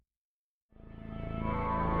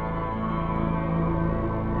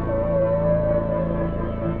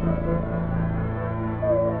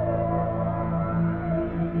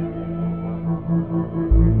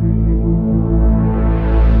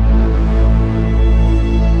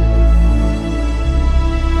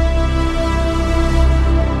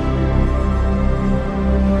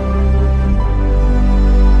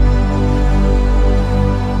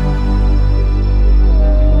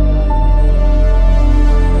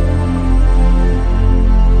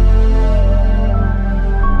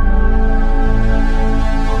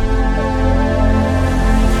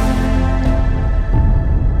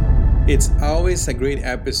always a great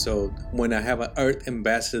episode when I have an Earth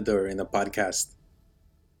ambassador in the podcast.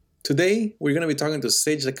 Today, we're going to be talking to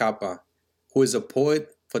Sage Zacapa, who is a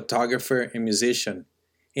poet, photographer, and musician,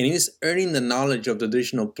 and he's earning the knowledge of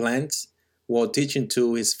traditional plants while teaching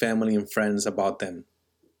to his family and friends about them.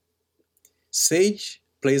 Sage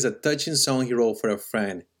plays a touching song he wrote for a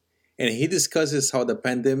friend, and he discusses how the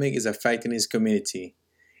pandemic is affecting his community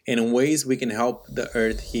and in ways we can help the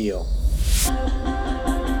earth heal.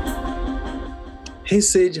 Hey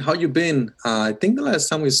Sage, how you been? I think the last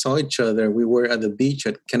time we saw each other, we were at the beach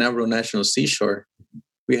at Canaveral National Seashore.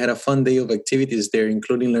 We had a fun day of activities there,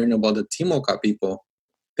 including learning about the Timoca people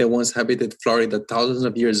that once habited Florida thousands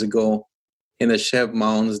of years ago and the Chev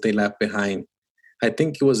mounds they left behind. I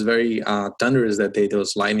think it was very thunderous that day. There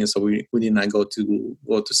was lightning, so we did not go to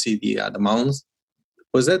see the mounds.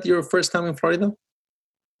 Was that your first time in Florida?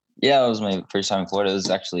 Yeah, it was my first time in Florida. It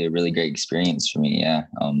was actually a really great experience for me. Yeah,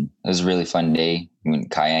 it was a really fun day. We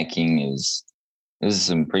went kayaking. It was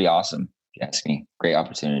pretty awesome. If you ask me, great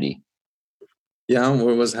opportunity. Yeah,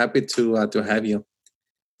 we was happy to have you.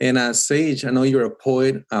 And Sage, I know you're a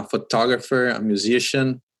poet, a photographer, a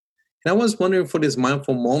musician. And I was wondering for this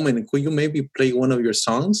mindful moment, could you maybe play one of your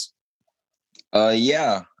songs?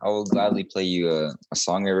 Yeah, I will gladly play you a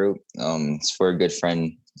song I wrote. It's for a good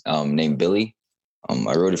friend named Billy.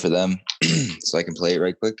 I wrote it for them, so I can play it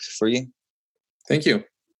right quick for you. Thank you.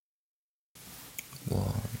 1,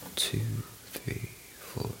 2, 3,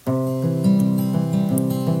 4.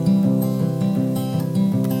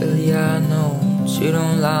 Billy, I know you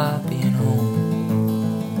don't like being home.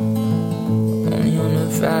 Only on a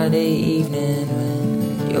Friday evening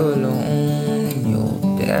when you're alone and your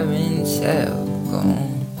parents have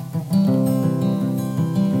gone.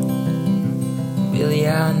 Billy,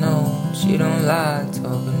 I know you don't like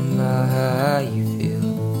talking about how you feel.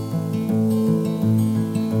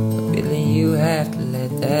 But Billy, you have to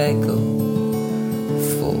let that go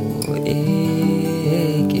before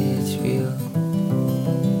it gets real.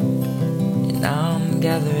 And I'm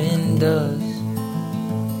gathering dust,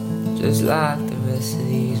 just like the rest of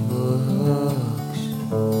these books.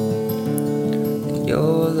 And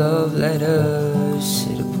your love letters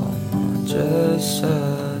sit upon my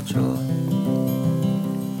dresser drawer.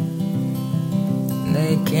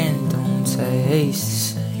 They don't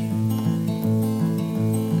taste the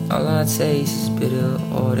same. All I taste is bitter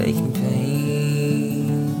heartache and pain.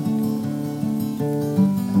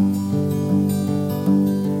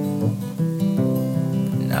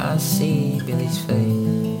 And I see Billy's face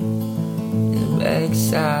in the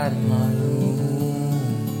backside of my room.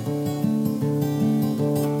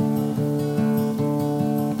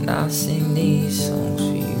 And I sing these songs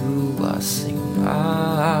for you. I sing them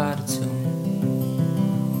out of tune.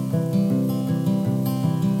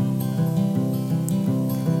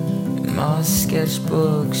 My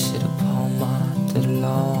sketchbook sit upon my little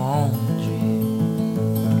laundry.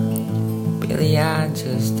 Billy, I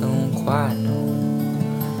just don't quite know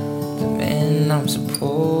the man I'm supposed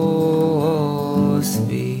to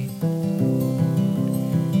be.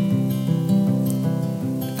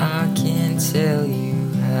 I can't tell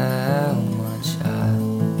you how much I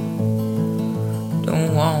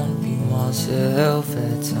don't want to be myself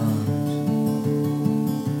at times.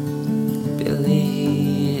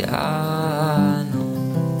 Billy, I know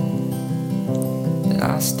that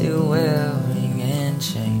I still wear a ring and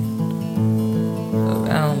chain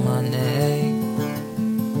around my neck.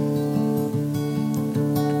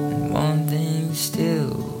 And one thing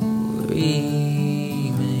still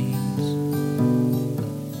remains.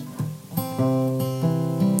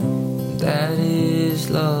 That is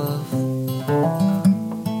love,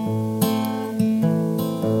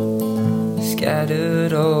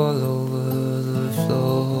 scattered all over.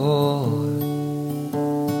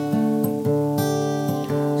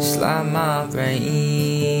 Just like my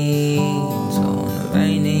brains on a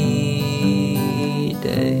rainy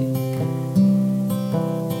day.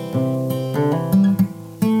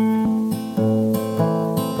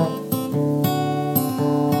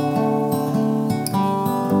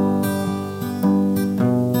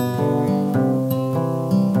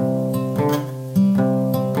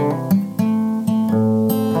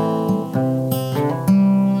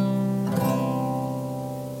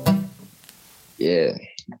 Yeah.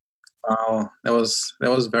 Wow, that was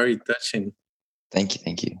very touching. Thank you.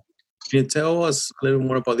 Can you tell us a little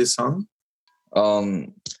more about this song?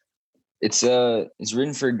 Um, it's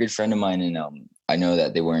written for a good friend of mine, and I know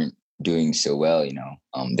that they weren't doing so well.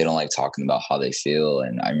 They don't like talking about how they feel,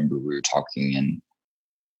 and I remember we were talking, and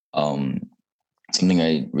something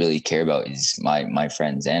I really care about is my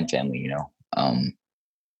friends and family.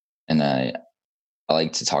 And I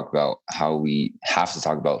like to talk about how we have to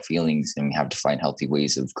talk about feelings and we have to find healthy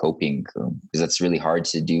ways of coping because that's really hard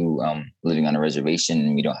to do living on a reservation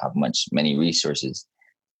and we don't have many resources.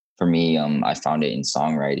 For me, I found it in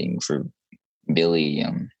songwriting. For Billy,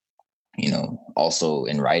 also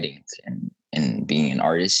in writing and being an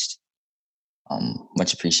artist.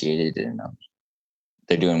 Much appreciated, and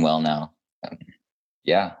they're doing well now. Um,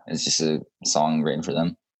 yeah, it's just a song written for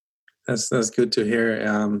them. That's good to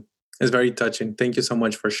hear. It's very touching. Thank you so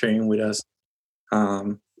much for sharing with us.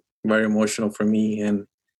 Um, Very emotional for me. And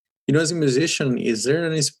as a musician, is there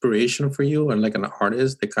an inspiration for you and like an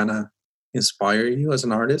artist that kind of inspire you as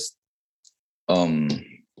an artist? Um,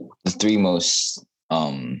 the three most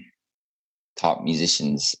top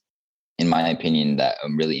musicians, in my opinion, that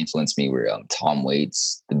really influenced me were Tom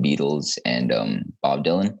Waits, the Beatles, and Bob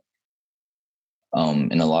Dylan.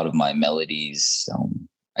 In a lot of my melodies,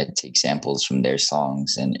 I take samples from their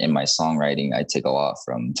songs, and in my songwriting, I take a lot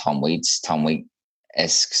from Tom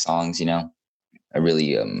Waits-esque songs. I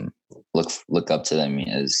really look up to them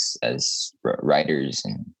as writers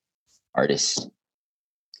and artists.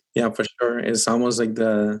 Yeah, for sure. It's almost like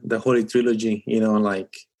the Holy Trilogy.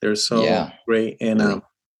 Like they're so Yeah, great. And really.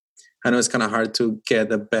 I know it's kind of hard to get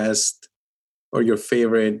the best or your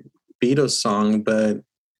favorite Beatles song, but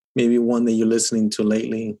maybe one that you're listening to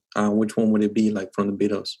lately. Which one would it be, like from the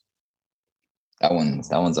Beatles? That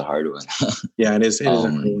one's a hard one. Yeah, it is. It is a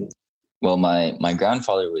hard um, one. well, my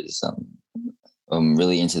grandfather was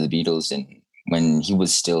really into the Beatles, and when he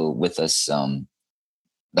was still with us,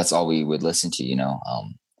 that's all we would listen to.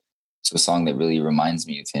 So a song that really reminds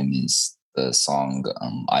me of him is the song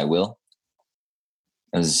 "I Will."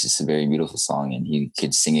 It was just a very beautiful song, and he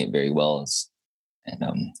could sing it very well.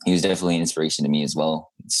 And he was definitely an inspiration to me as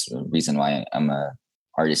well. It's the reason why I'm a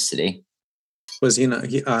artist today. Was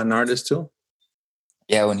an artist too?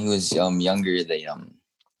 Yeah, when he was younger, they him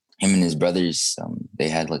and his brothers they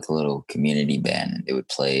had like a little community band, and they would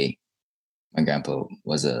play. My grandpa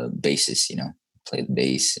was a bassist, played the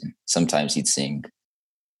bass, and sometimes he'd sing.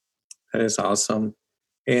 That is awesome.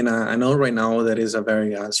 And I know right now that is a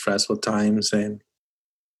very stressful times. And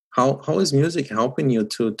how is music helping you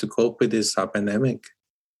to cope with this pandemic?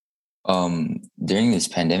 During this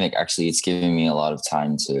pandemic, actually, it's given me a lot of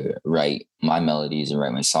time to write my melodies and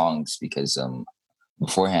write my songs because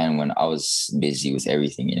beforehand, when I was busy with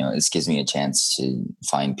everything, this gives me a chance to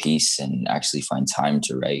find peace and actually find time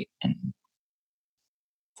to write and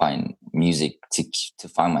find music to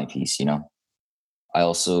find my peace. I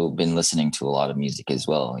also been listening to a lot of music as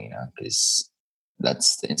well, because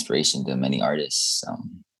that's the inspiration to many artists.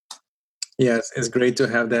 Yes, it's great to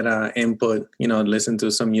have that input. Listen to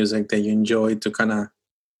some music that you enjoy to kind of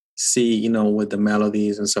see, with the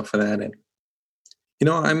melodies and stuff like that. And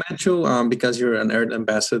I met you because you're an Earth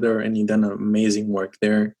ambassador and you've done amazing work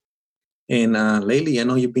there. And lately, I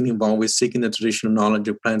know you've been involved with seeking the traditional knowledge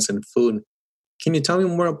of plants and food. Can you tell me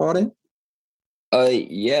more about it?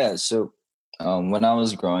 Yeah. So when I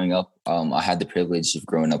was growing up, I had the privilege of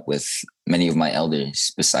growing up with many of my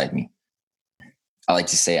elders beside me. I like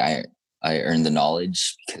to say I earned the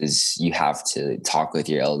knowledge because you have to talk with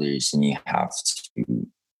your elders and you have to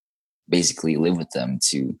basically live with them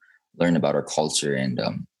to learn about our culture. And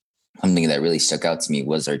something that really stuck out to me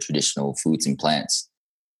was our traditional foods and plants.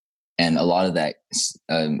 And a lot of that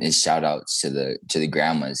is shout outs to the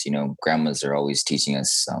grandmas. Grandmas are always teaching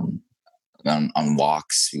us on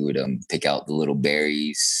walks. We would pick out the little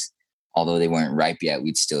berries, although they weren't ripe yet.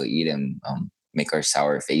 We'd still eat them, make our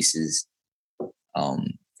sour faces.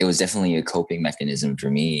 It was definitely a coping mechanism for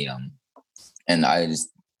me. And I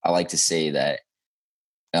like to say that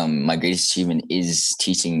my greatest achievement is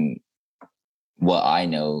teaching what I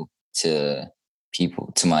know to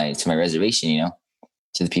people, to my reservation,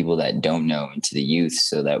 to the people that don't know and to the youth,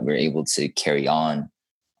 so that we're able to carry on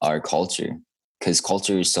our culture. Because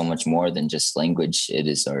culture is so much more than just language. It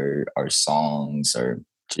is our songs, our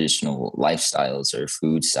traditional lifestyles, our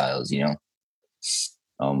food styles.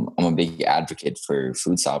 I'm a big advocate for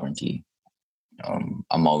food sovereignty.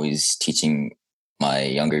 I'm always teaching my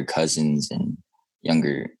younger cousins and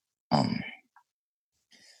younger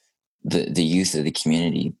the youth of the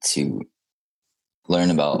community to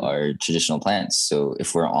learn about our traditional plants. So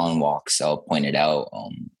if we're on walks, I'll point it out.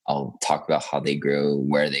 I'll talk about how they grow,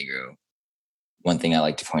 where they grow. One thing I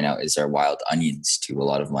like to point out is our wild onions to a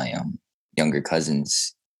lot of my younger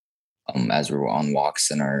cousins. As we were on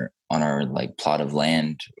walks in our like plot of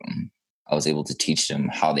land, I was able to teach them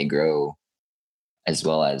how they grow, as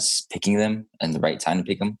well as picking them and the right time to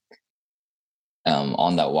pick them.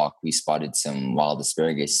 On that walk, we spotted some wild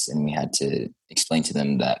asparagus, and we had to explain to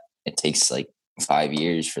them that it takes like 5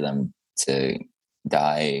 years for them to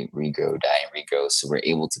die, regrow, die, and regrow. So we're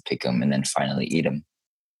able to pick them and then finally eat them.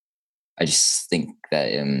 I just think that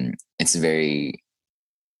it's a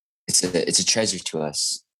treasure to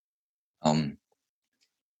us.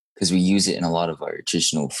 Because we use it in a lot of our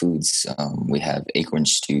traditional foods. We have acorn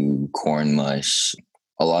stew, corn mush,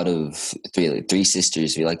 a lot of three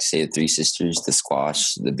sisters. We like to say the three sisters: the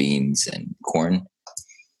squash, the beans, and corn.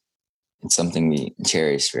 It's something we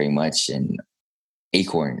cherish very much. And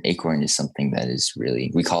acorn is something that is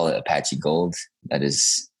really, we call it Apache Gold. That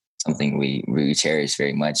is something we cherish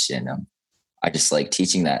very much. And I just like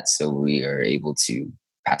teaching that, so we are able to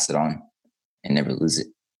pass it on and never lose it.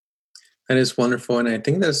 That is wonderful, and I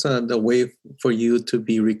think that's the way for you to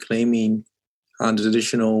be reclaiming the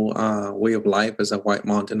traditional way of life as a White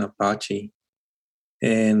Mountain Apache.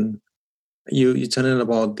 And you telling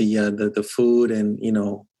about the food, and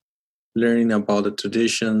learning about the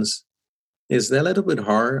traditions. Is that a little bit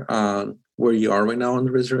hard where you are right now on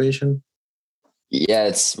the reservation?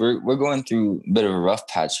 Yeah, we're going through a bit of a rough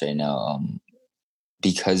patch right now.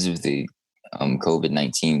 Because of the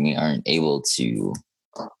COVID-19, we aren't able to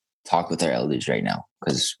talk with our elders right now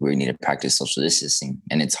because we need to practice social distancing,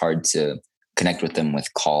 and it's hard to connect with them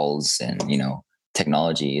with calls and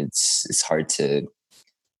technology. It's hard to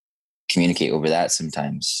communicate over that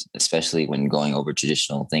sometimes, especially when going over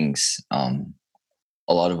traditional things. A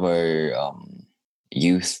lot of our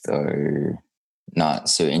youth are not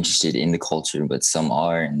so interested in the culture, but some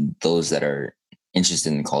are, and those that are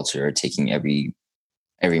interested in the culture are taking every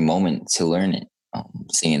moment to learn it,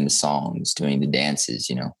 singing the songs, doing the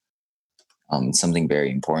dances. It's something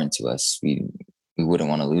very important to us. We wouldn't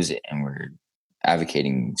want to lose it, and we're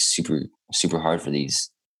advocating super hard for these.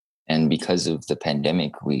 And because of the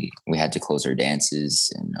pandemic, we had to close our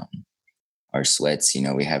dances and our sweats.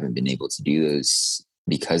 We haven't been able to do those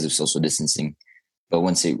because of social distancing. But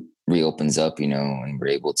once it reopens up, and we're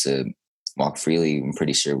able to walk freely, I'm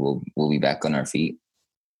pretty sure we'll be back on our feet.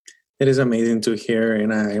 It is amazing to hear,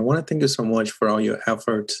 and I want to thank you so much for all your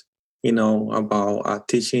efforts. About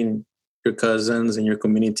teaching your cousins and your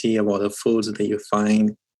community about the foods that you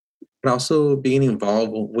find, but also being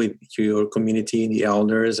involved with your community, the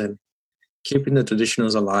elders, and keeping the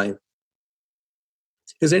traditions alive.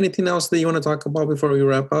 Is there anything else that you want to talk about before we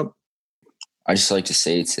wrap up? I just like to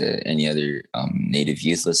say to any other Native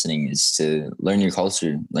youth listening is to learn your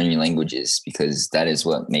culture, learn your languages, because that is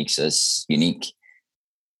what makes us unique.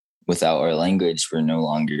 Without our language,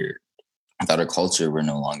 without our culture, we're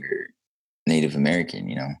no longer Native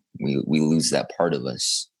American. We lose that part of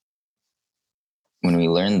us. When we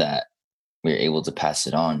learn that, we're able to pass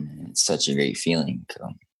it on. It's such a great feeling.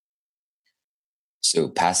 So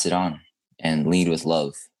pass it on and lead with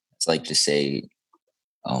love. It's like to say,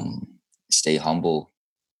 stay humble,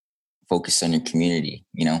 focus on your community.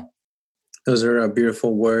 Those are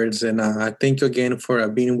beautiful words, and thank you again for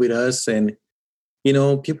being with us. And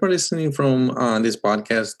people are listening from this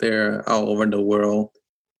podcast. They're all over the world,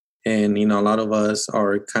 and a lot of us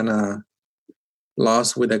are kind of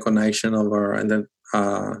lost with the connection of our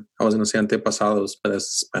I was going to say antepasados, but that's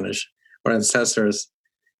Spanish, our ancestors,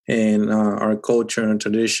 and our culture and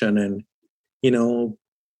tradition. And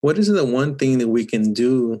what is the one thing that we can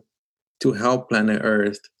do to help planet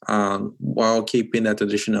Earth while keeping that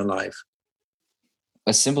tradition alive?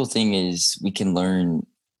 A simple thing is we can learn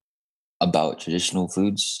about traditional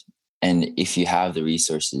foods, and if you have the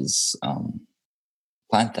resources,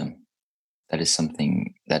 plant them. That is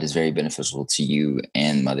something that is very beneficial to you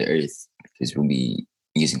and Mother Earth, because we'll be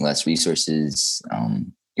using less resources.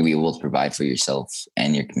 You'll be able to provide for yourself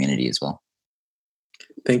and your community as well.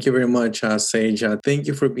 Thank you very much, Sage. Thank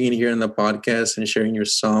you for being here on the podcast and sharing your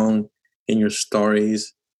song and your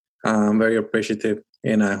stories. I'm very appreciative,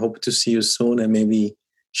 and I hope to see you soon and maybe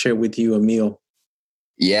share with you a meal.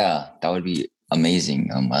 Yeah, that would be amazing.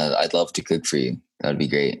 I'd love to cook for you. That would be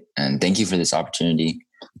great. And thank you for this opportunity.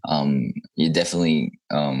 You definitely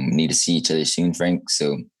need to see each other soon, Frank.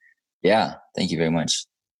 So yeah, thank you very much.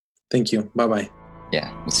 Thank you. Bye-bye.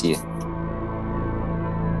 Yeah, we'll see you.